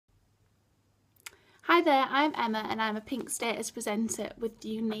Hi there, I'm Emma and I'm a Pink Status presenter with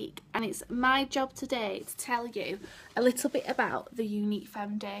Younique, and it's my job today to tell you a little bit about the Younique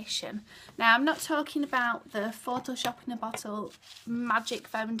Foundation. Now, I'm not talking about the Photoshop in a bottle magic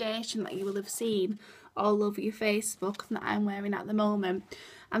foundation that you will have seen all over your Facebook that I'm wearing at the moment.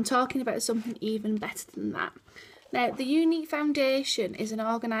 I'm talking about something even better than that. Now, the Younique Foundation is an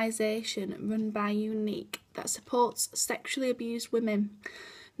organisation run by Younique that supports sexually abused women.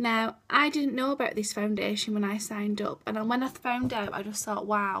 Now, I didn't know about this foundation when I signed up, and when I found out, I just thought,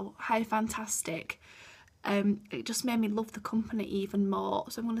 wow, how fantastic. It just made me love the company even more.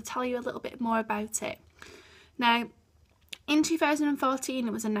 So I'm going to tell you a little bit more about it. Now, in 2014,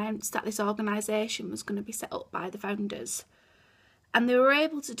 it was announced that this organisation was going to be set up by the founders. And they were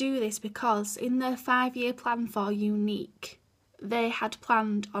able to do this because in their 5-year plan for Younique, they had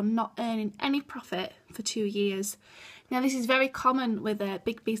planned on not earning any profit for 2 years. Now, this is very common with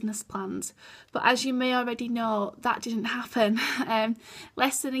big business plans, but as you may already know, that didn't happen.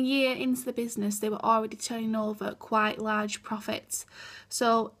 Less than a year into the business, they were already turning over quite large profits.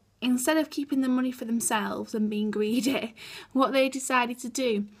 So instead of keeping the money for themselves and being greedy, what they decided to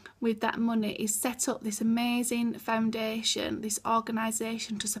do with that money is set up this amazing foundation, this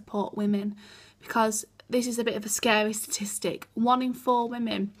organisation to support women, because this is a bit of a scary statistic. 1 in 4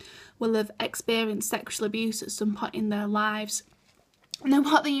 women will have experienced sexual abuse at some point in their lives. And then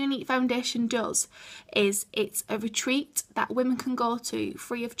what the Younique Foundation does is it's a retreat that women can go to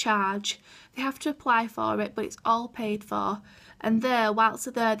free of charge. They have to apply for it, but it's all paid for. And there, whilst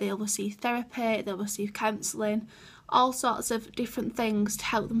they're there, they'll receive therapy, they'll receive counselling, all sorts of different things to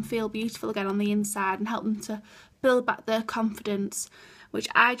help them feel beautiful again on the inside and help them to build back their confidence, which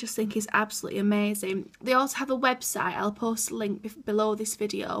I just think is absolutely amazing. They also have a website. I'll post a link below this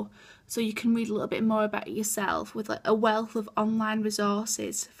video so you can read a little bit more about it yourself, with like a wealth of online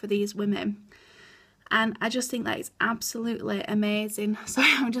resources for these women. And I just think that it's absolutely amazing. So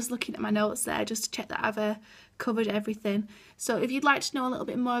I'm just looking at my notes there just to check that I've covered everything. So if you'd like to know a little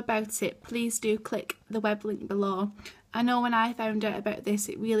bit more about it, please do click the web link below. I know when I found out about this,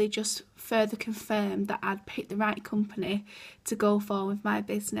 it really just further confirmed that I'd picked the right company to go for with my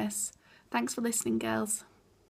business. Thanks for listening, girls.